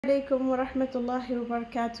Alaikum wa rahmatullahi wa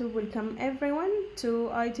barakatuh. Welcome everyone to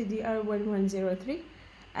ITDR1103,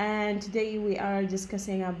 and today we are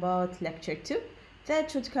discussing about lecture 2 that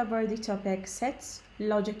should cover the topic sets,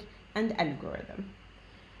 logic and algorithm.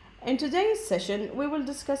 In today's session we will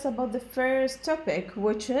discuss about the first topic,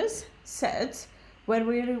 which is sets, where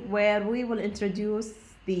we will introduce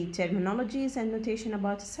the terminologies and notation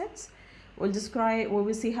about sets. We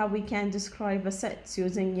will see how we can describe a set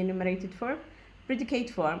using enumerated form, predicate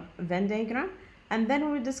form, Venn diagram, and then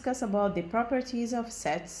we will discuss about the properties of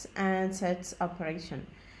sets and sets operation.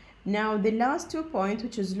 Now the last 2 points,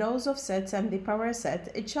 which is laws of sets and the power set,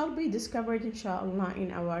 it shall be discovered inshallah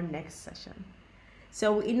in our next session.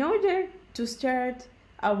 So in order to start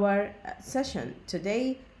our session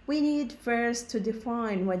today, we need first to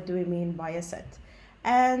define what do we mean by a set.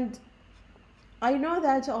 And I know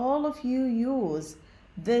that all of you use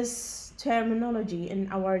this terminology in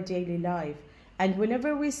our daily life. And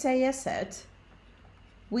whenever we say a set,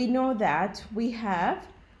 we know that we have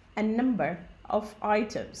a number of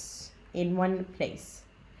items in one place.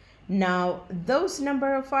 Now, those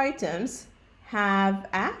number of items have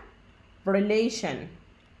a relation.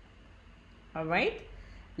 All right?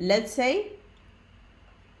 Let's say,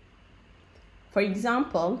 for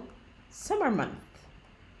example, summer month.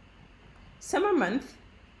 Summer month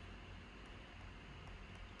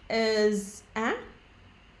is a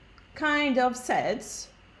kind of sets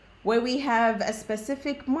where we have a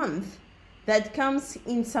specific month that comes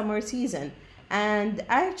in summer season, and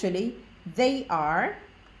actually they are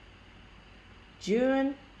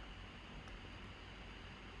June,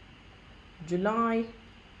 July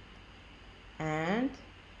and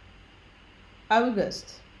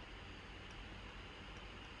August.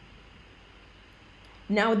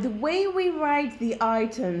 Now the way we write the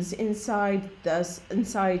items inside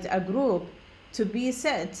a group to be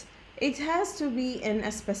set, it has to be in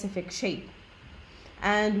a specific shape,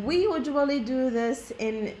 and we usually do this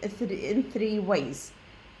in three ways.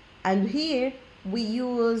 And here we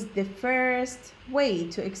use the first way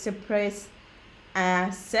to express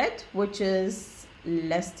a set, which is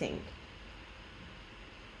listing.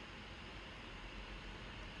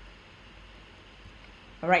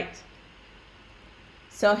 All right,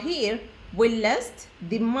 so here we list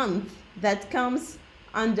the month that comes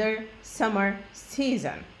under summer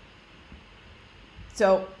season.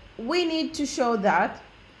 So we need to show that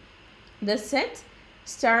the set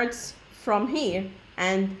starts from here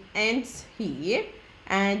and ends here,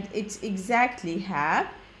 and it's exactly have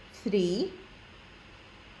 3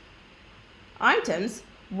 items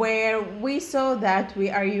where we saw that we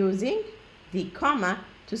are using the comma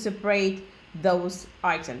to separate those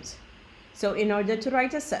items. So in order to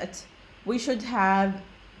write a set, we should have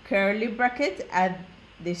curly bracket at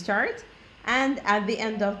the start and at the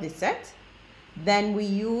end of the set. Then we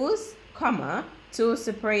use comma to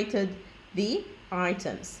separate the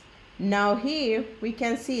items. Now here we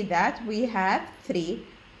can see that we have 3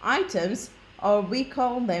 items, or we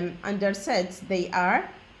call them under sets. They are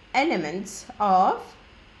elements of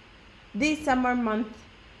the summer month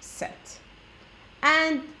set.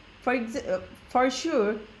 And for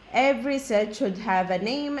sure, every set should have a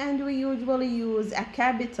name, and we usually use a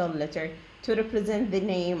capital letter to represent the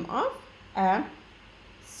name of a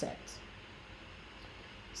set.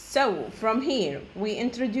 So from here, we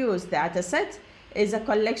introduce that a set is a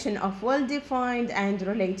collection of well-defined and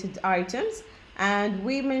related items, and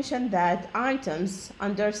we mentioned that items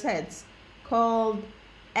under sets called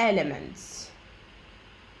elements.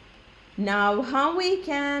 Now, how we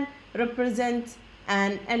can represent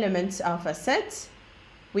an element of a set?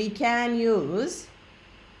 We can use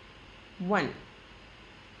 1.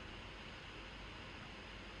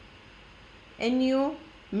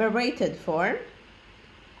 Enumerated form,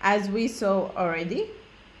 as we saw already,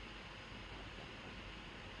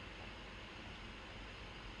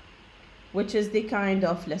 which is the kind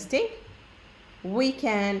of listing. We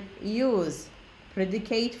can use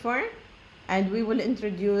predicate form, and we will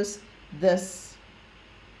introduce this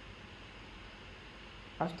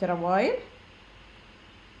after a while.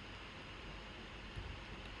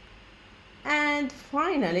 And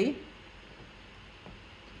finally,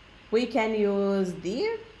 we can use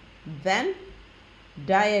the Venn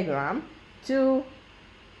diagram to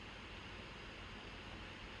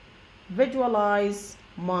visualize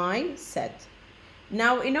my set.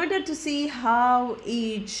 Now, in order to see how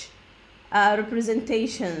each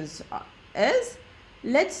representations is,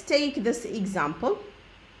 let's take this example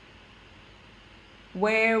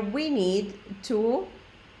where we need to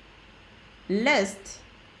list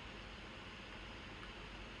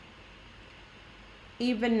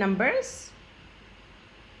even numbers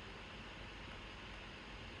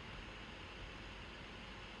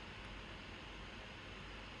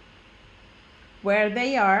where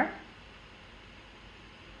they are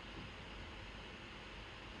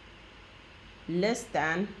less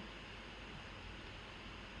than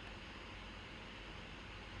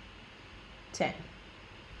 10.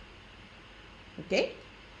 Okay,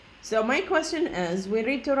 so my question is, we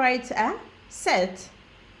need to write a set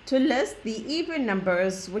to list the even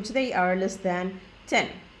numbers which they are less than 10.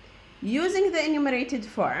 Using the enumerated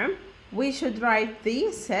form, we should write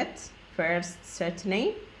the set, first set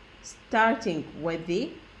name, starting with the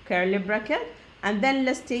curly bracket, and then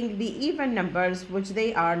listing the even numbers which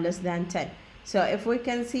they are less than 10. So if we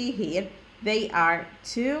can see here, they are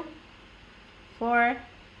 2, 4,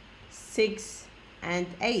 6, and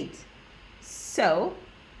 8. So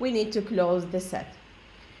we need to close the set.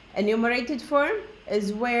 Enumerated form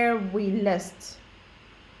is where we list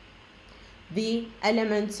the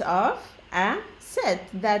elements of a set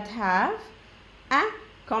that have a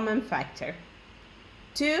common factor.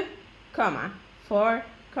 2, 4,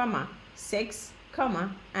 6,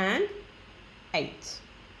 and 8.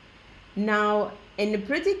 Now in the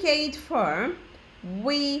predicate form,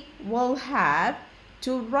 we will have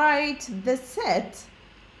to write the set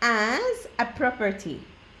as a property.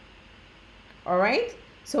 Alright,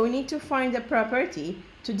 so we need to find a property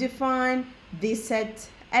to define the set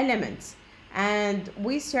elements, and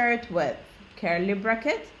we start with curly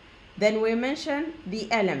bracket, then we mention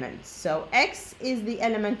the elements. So X is the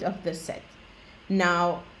element of the set.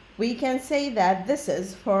 Now we can say that this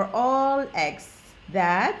is for all X,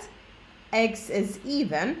 that X is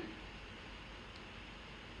even.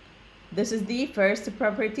 This is the first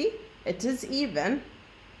property, it is even,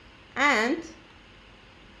 and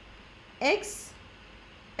X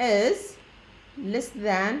is less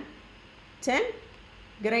than 10,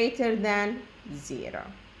 greater than 0.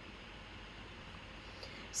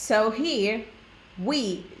 So here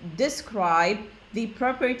we describe the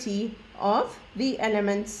property of the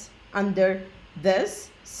elements under this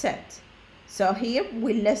set. So here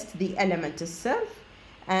we list the element itself,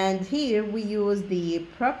 and here we use the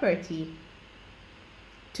property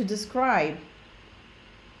to describe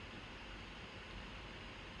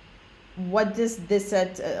what is this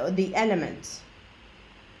set, the element.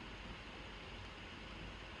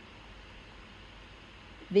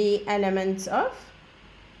 The elements of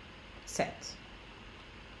set.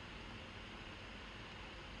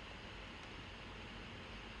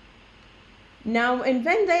 Now in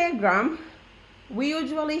Venn diagram, we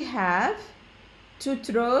usually have to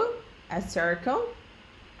draw a circle,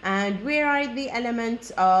 and we write the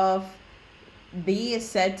elements of the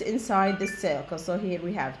set inside the circle. So here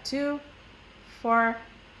we have 2, 4,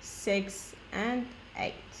 6, and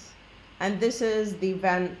 8. And this is the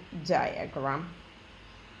Venn diagram.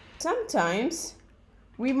 Sometimes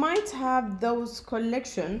we might have those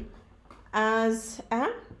collection as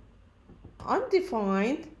an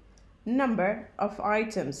undefined number of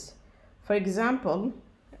items. For example,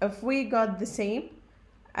 if we got the same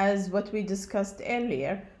as what we discussed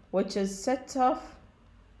earlier, which is set of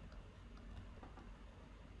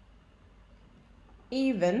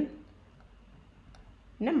even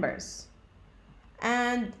numbers,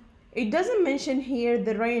 and it doesn't mention here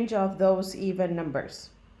the range of those even numbers,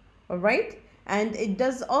 all right, and it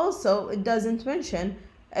doesn't mention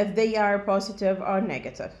if they are positive or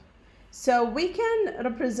negative. So we can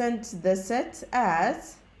represent the set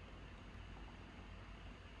as,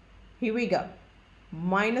 here we go,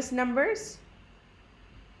 minus numbers,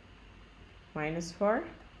 minus 4,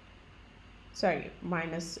 sorry,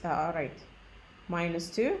 minus, right, minus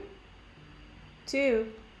 2, 2,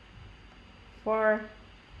 4,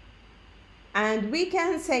 and we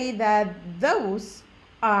can say that those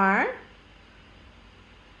are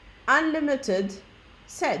unlimited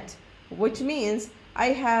set, which means I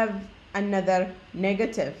have another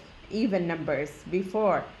negative even numbers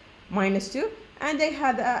before minus 2, and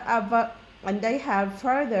I have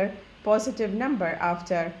further positive number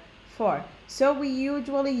after 4. So we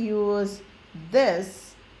usually use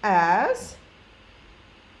this as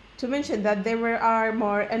to mention that there are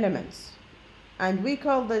more elements, and we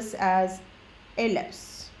call this as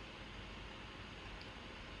ellipse,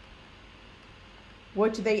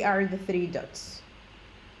 which they are the 3 dots.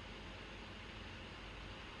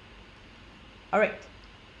 All right,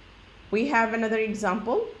 we have another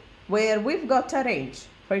example where we've got a range.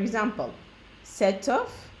 For example, set of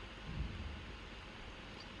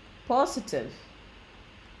positive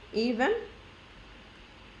even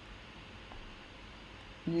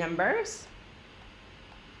numbers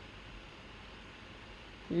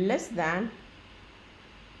less than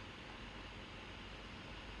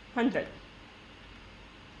 100.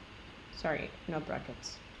 Sorry, no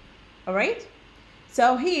brackets. All right,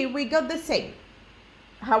 so here we got the same.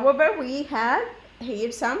 However, we have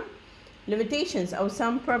here some limitations or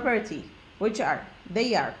some property, which are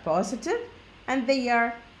they are positive and they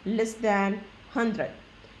are less than 100.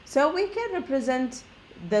 So we can represent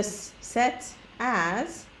this set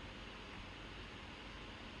as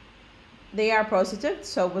they are positive,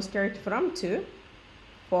 so we start from 2,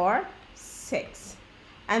 4, 6,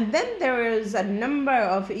 and then there is a number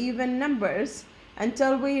of even numbers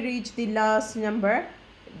until we reach the last number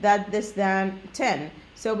that less than 10.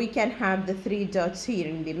 So we can have the 3 dots here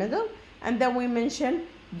in the middle, and then we mention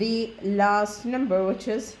the last number, which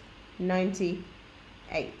is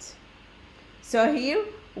 98. So here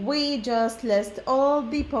we just list all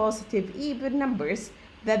the positive even numbers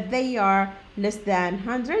that they are less than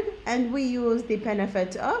 100, and we use the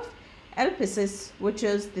benefit of ellipsis, which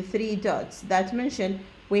is the 3 dots that mention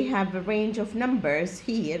we have a range of numbers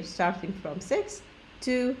here starting from 6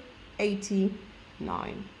 to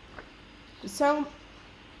 89. So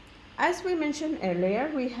as we mentioned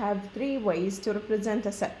earlier, we have 3 ways to represent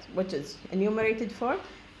a set, which is enumerated form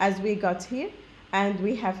as we got here, and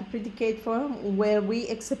we have a predicate form where we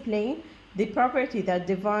explain the property that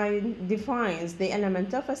defines the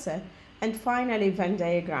element of a set, and finally Venn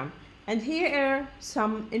diagram. And here are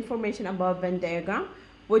some information about Venn diagram,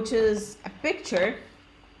 which is a picture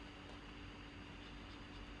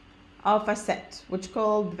of a set, which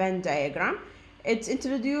called Venn diagram. It's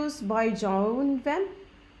introduced by John Venn,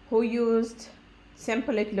 who used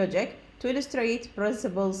symbolic logic to illustrate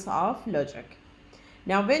principles of logic.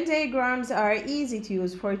 Now, Venn diagrams are easy to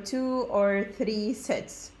use for 2 or 3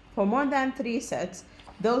 sets. For more than 3 sets,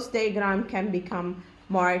 those diagrams can become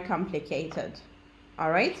more complicated,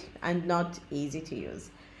 all right, and not easy to use.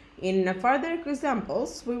 In further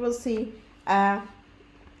examples, we will see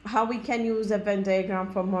how we can use a Venn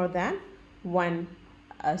diagram for more than one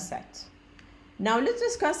set. Now let's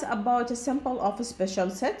discuss about a sample of special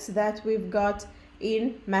sets that we've got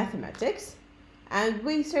in mathematics, and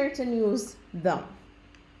we certainly use them.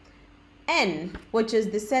 N, which is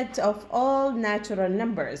the set of all natural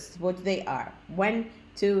numbers, which they are 1,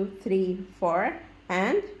 2, 3, 4,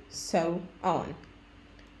 and so on.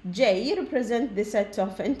 J represents the set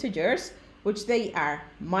of integers, which they are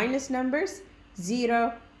minus numbers,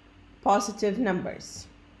 0, positive numbers.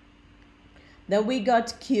 Then we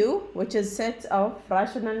got Q, which is set of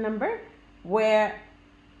rational number, where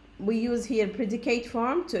we use here predicate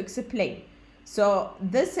form to explain. So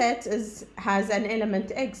this set has an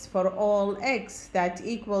element x for all x that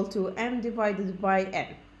equal to m divided by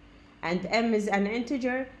n, and m is an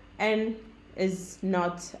integer, n is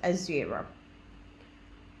not a 0.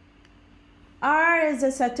 R is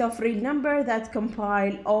a set of real number that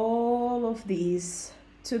compile all of these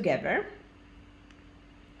together.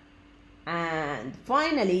 And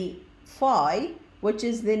finally phi, which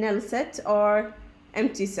is the null set or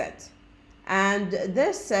empty set, and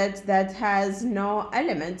this set that has no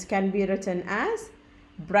element can be written as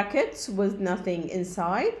brackets with nothing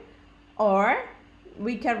inside, or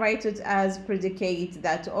we can write it as predicate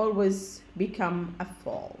that always become a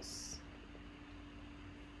false.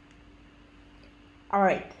 All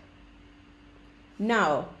right,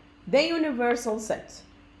 now the universal set.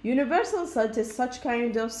 Universal set is such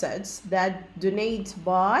kind of sets that denote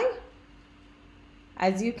by,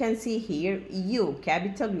 as you can see here, U,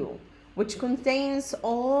 capital U, which contains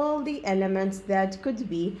all the elements that could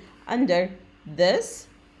be under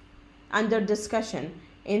discussion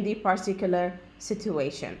in the particular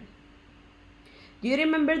situation. Do you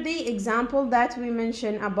remember the example that we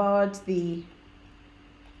mentioned about the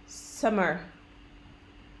summer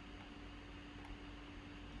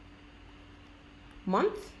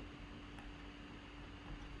month?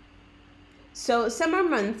 So summer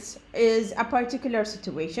months is a particular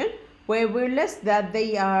situation where we list that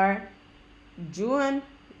they are June,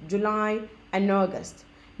 July, and August.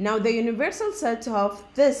 Now the universal set of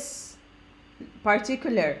this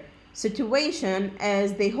particular situation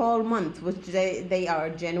is the whole month, which they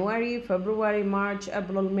are January, February, March,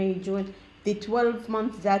 April, May, June, the 12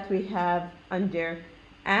 months that we have under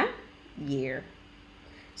a year.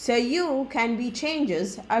 So U can be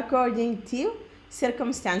changes according to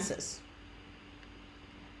circumstances.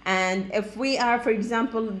 And if we are, for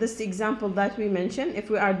example, this example that we mentioned, if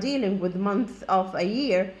we are dealing with month of a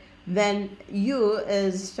year, then U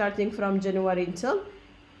is starting from January until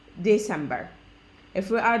December. If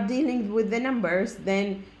we are dealing with the numbers,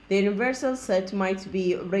 then the universal set might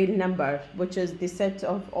be real number, which is the set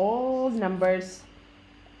of all numbers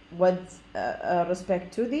with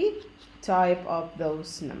respect to the type of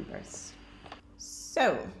those numbers.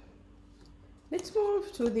 So let's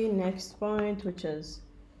move to the next point, which is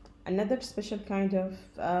another special kind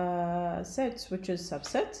of set, which is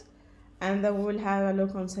subset, and then we will have a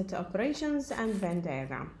look on set operations and Venn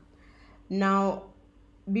diagram. Now,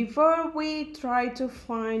 before we try to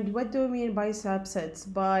find what do we mean by subsets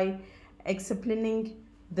by explaining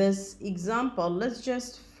this example, let's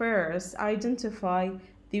just first identify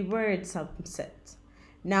the word subset.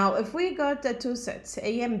 Now, if we got the two sets,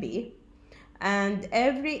 A and B, and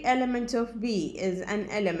every element of B is an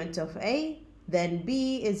element of A, then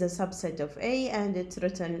B is a subset of A, and it's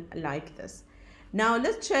written like this. Now,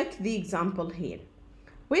 let's check the example here.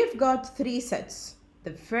 We've got three sets.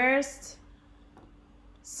 The first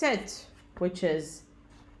set, which is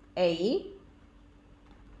A,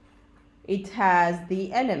 it has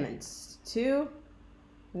the elements 2,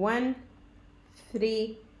 1,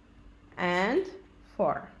 3, and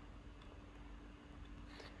 4.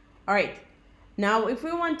 All right, now if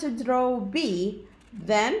we want to draw B,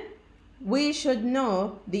 then we should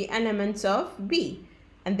know the elements of B,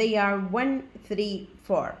 and they are 1, 3,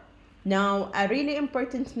 4. Now, a really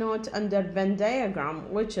important note under Venn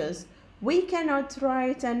diagram, which is we cannot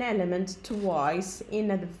write an element twice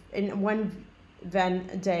in one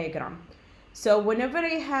Venn diagram. So whenever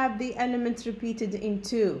I have the element repeated in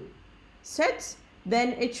two sets, then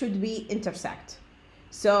it should be intersect.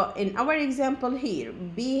 So in our example here,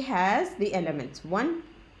 B has the elements 1,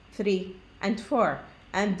 3, and 4,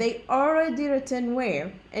 and they already written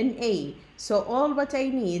where? In A. So all what I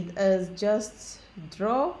need is just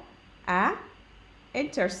draw a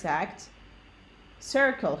intersect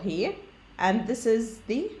circle here, and this is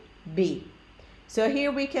the B. So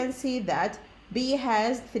here we can see that B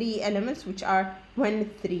has three elements, which are 1,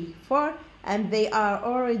 3, 4, and they are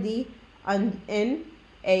already in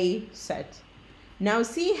A set. Now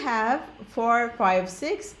C have 4, 5,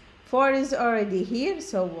 6. 4 is already here,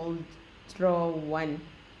 so we'll draw one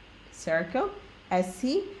circle as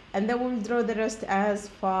C, and then we'll draw the rest as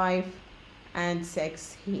 5 and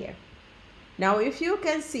 6 here. Now, if you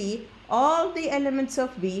can see, all the elements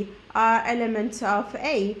of B are elements of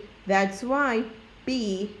A. That's why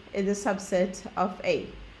B is a subset of A.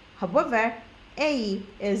 However, A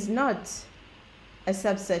is not a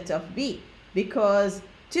subset of B because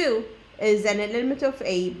 2 is an element of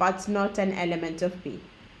A but not an element of B.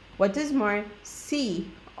 What is more,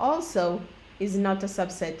 C also is not a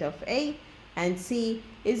subset of A, and C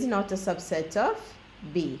is not a subset of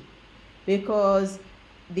B because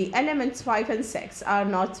the elements 5 and 6 are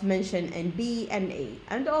not mentioned in B and A,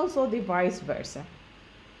 and also the vice versa.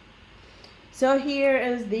 So here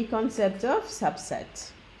is the concept of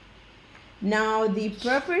subset. Now the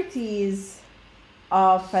properties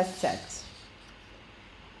of a set.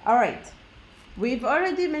 All right, we've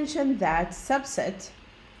already mentioned that subset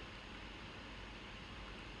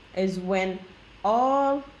is when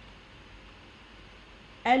all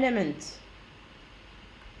elements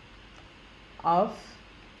of,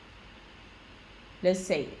 let's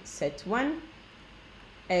say, set 1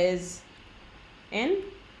 is in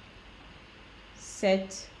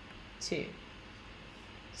set 2.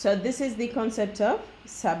 So this is the concept of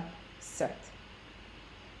subset.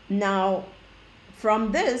 Now,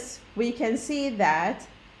 from this, we can see that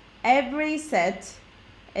every set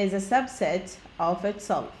is a subset of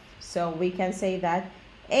itself. So we can say that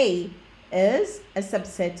A is a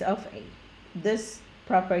subset of A. This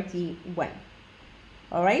property 1.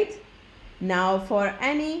 All right? Now, for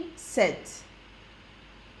any set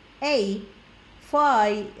A,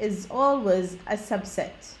 phi is always a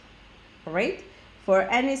subset. All right? For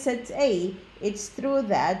any set A, it's true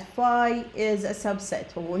that phi is a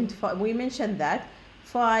subset. We mentioned that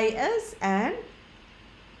phi is an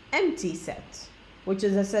empty set, which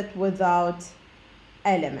is a set without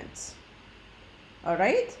elements. All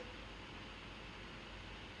right?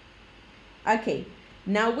 Okay.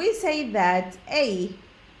 Now we say that A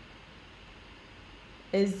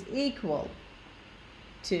is equal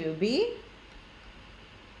to B.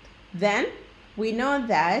 Then we know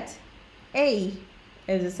that A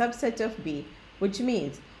is a subset of B, which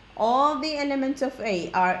means all the elements of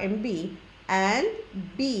A are in B, and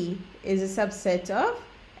B is a subset of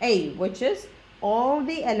A, which is all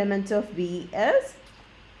the elements of B is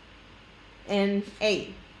in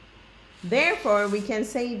A. Therefore, we can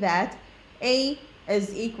say that A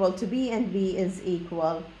is equal to B and B is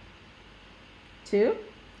equal to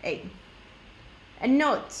A. And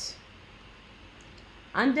note,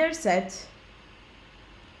 under set,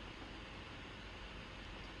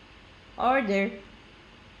 order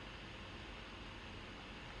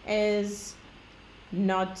is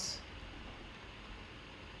not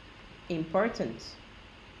important.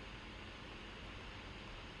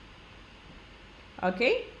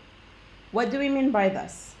 Okay? What do we mean by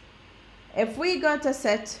this? If we got a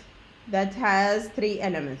set that has 3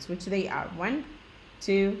 elements, which they are 1,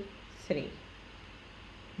 2, 3,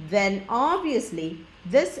 then obviously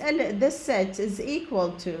this set is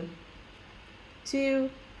equal to 2,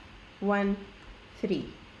 1, 3,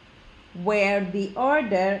 where the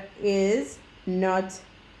order is not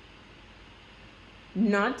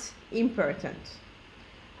important.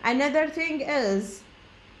 Another thing is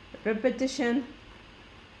repetition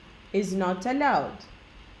is not allowed.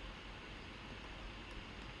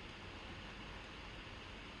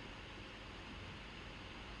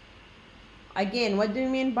 Again, what do we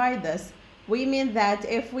mean by this? We mean that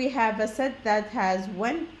if we have a set that has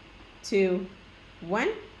 1, 2, 1,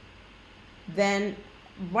 then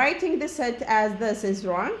writing the set as this is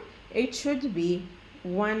wrong. It should be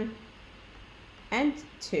 1 and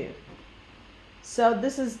 2. So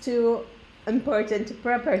this is 2 important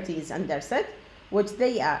properties under set, which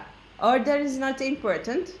they are: order is not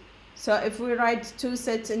important. So if we write 2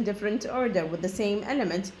 sets in different order with the same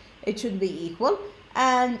element, it should be equal.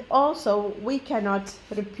 And also we cannot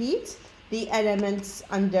repeat the elements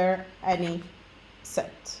under any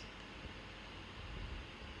set.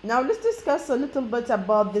 Now let's discuss a little bit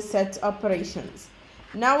about the set operations.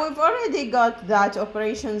 Now we've already got that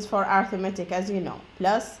operations for arithmetic, as you know: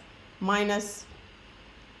 plus, minus,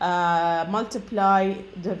 multiply,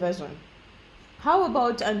 division. How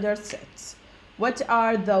about under sets? What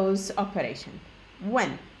are those operations?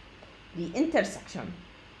 1. The intersection.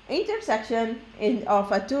 Intersection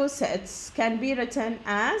of 2 sets can be written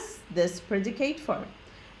as this predicate form,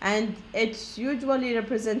 and it's usually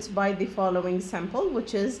represented by the following symbol,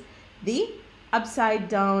 which is the upside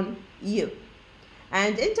down U.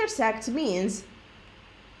 And intersect means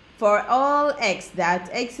for all x that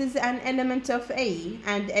x is an element of A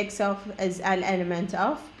and x is an element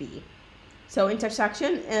of B. So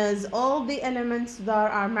intersection is all the elements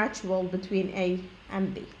that are matchable between A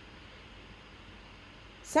and B.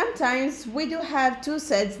 Sometimes we do have 2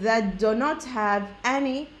 sets that do not have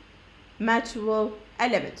any matchable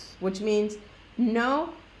elements, which means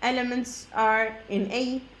no elements are in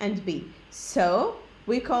A and B. So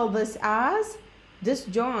we call this as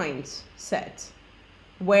disjoint set,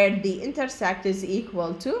 where the intersect is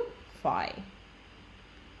equal to phi.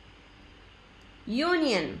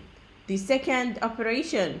 Union, the second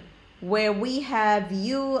operation, where we have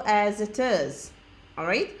U as it is. All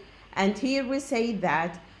right. And here we say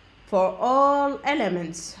that for all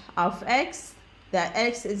elements of x, that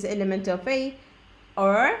x is element of A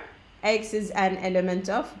or x is an element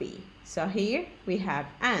of B. So here we have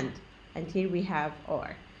and here we have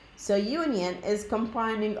or. So union is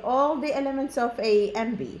combining all the elements of A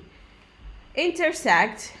and B.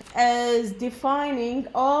 Intersect is defining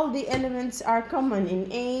all the elements are common in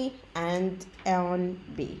A and on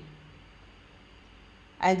B.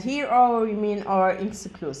 And here or we mean or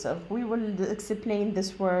exclusive. We will explain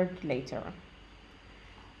this word later.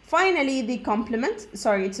 Finally, the complement,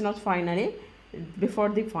 sorry, it's not finally, before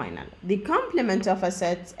the final. The complement of a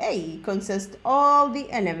set A consists all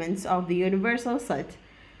the elements of the universal set,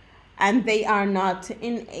 and they are not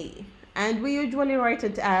in A. And we usually write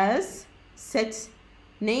it as set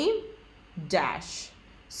name dash.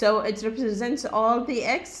 So it represents all the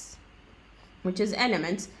x, which is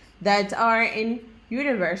elements that are in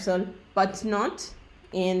universal but not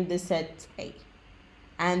in the set A.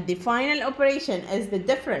 And the final operation is the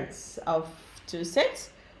difference of 2 sets,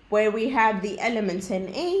 where we have the elements in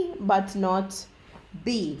A but not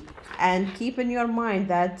B. And keep in your mind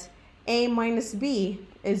that A minus B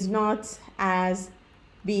is not as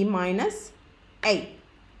B minus A.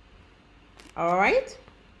 All right.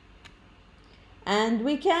 And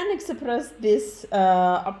we can express this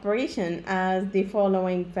operation as the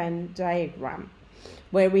following Venn diagram,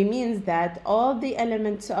 where we means that all the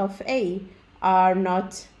elements of A are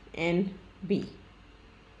not in B.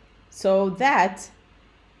 So that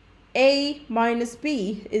A minus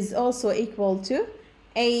B is also equal to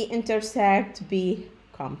A intersect B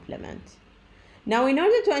complement. Now, in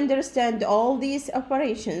order to understand all these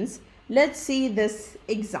operations, let's see this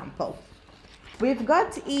example. We've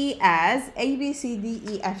got E as A, B, C, D,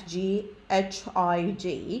 E, F, G, H, I,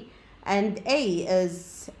 J, and A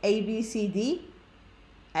is A, B, C, D,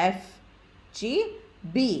 F, G,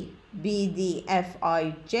 B, B, D, F,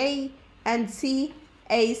 I, J, and C,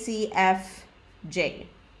 A, C, F, J.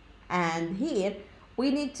 And here we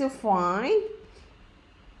need to find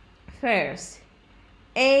first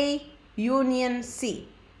A union C.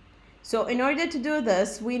 So in order to do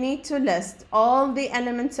this, we need to list all the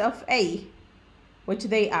elements of A, which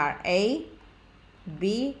they are A,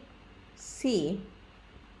 B, C,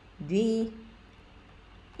 D,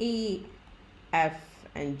 E, F,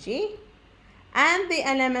 and G, and the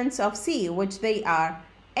elements of C, which they are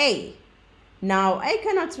A. Now I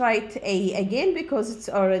cannot write A again because it's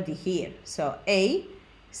already here. So A,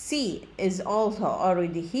 C is also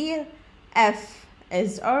already here, F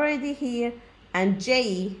is already here, and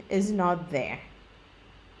J is not there.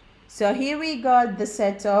 So here we got the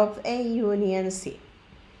set of A union C.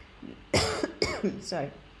 Sorry.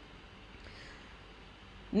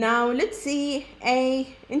 Now let's see A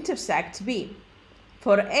intersect B.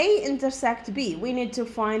 For A intersect B, we need to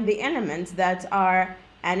find the elements that are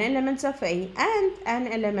an element of A and an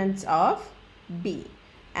element of B.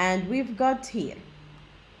 And we've got here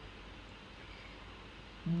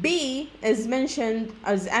B is mentioned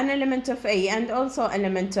as an element of A and also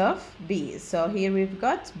element of B. So here we've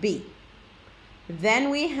got B. Then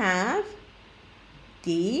we have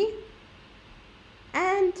D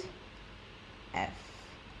and F.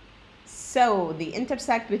 So the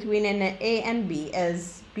intersect between an A and B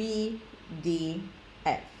is B, D,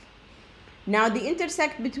 F. Now the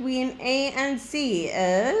intersect between A and C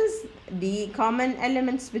is the common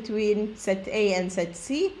elements between set A and set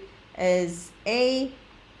C is A,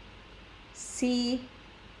 C,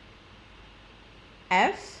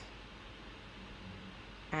 F,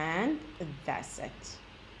 and that's it.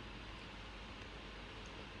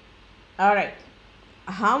 All right,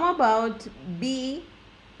 how about B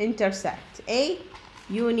intersect A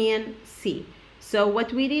union C? So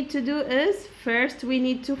what we need to do is first we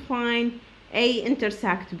need to find A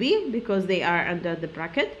intersect B because they are under the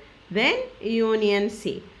bracket, then union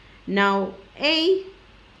C. Now B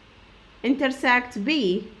intersect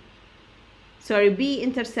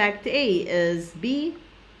A is B,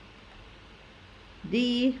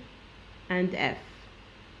 D, and F.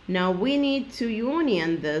 Now we need to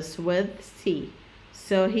union this with C.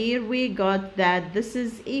 So here we got that this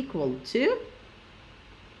is equal to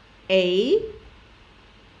A,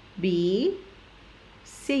 B,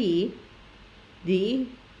 C, D,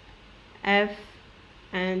 F,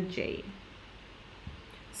 and J.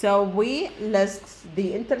 So we list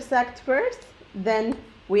the intersect first, then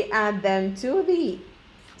we add them to the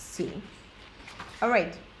C. All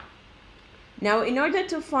right. Now in order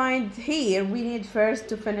to find here, we need first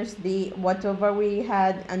to finish the whatever we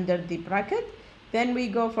had under the bracket, then we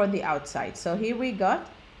go for the outside. So here we got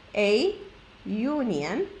A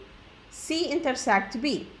union C intersect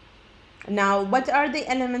B. Now what are the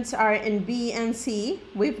elements are in B and C?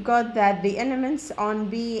 We've got that the elements on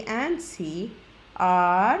B and C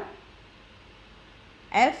are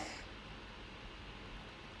F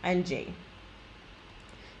and J.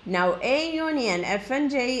 Now A union F and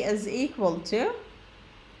J is equal to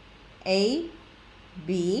A,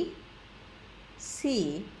 B,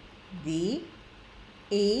 C, D,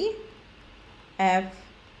 E, F,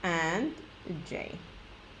 and J.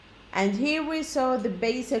 And here we saw the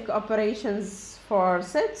basic operations for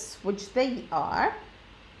sets, which they are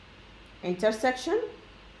intersection,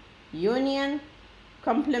 union,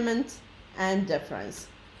 complement, and difference.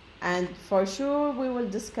 And for sure we will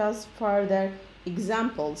discuss further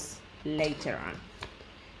examples later on.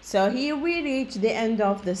 So here we reach the end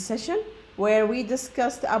of the session where we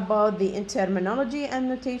discussed about the terminology and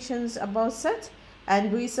notations about set,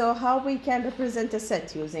 and we saw how we can represent a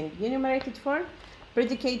set using enumerated form,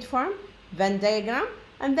 predicate form, Venn diagram,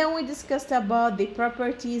 and then we discussed about the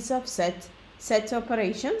properties of set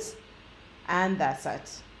operations, and that's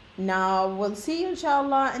it. Now we'll see you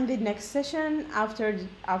inshallah in the next session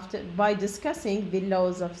by discussing the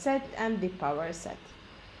laws of set and the power set.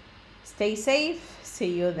 Stay safe.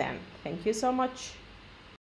 See you then. Thank you so much.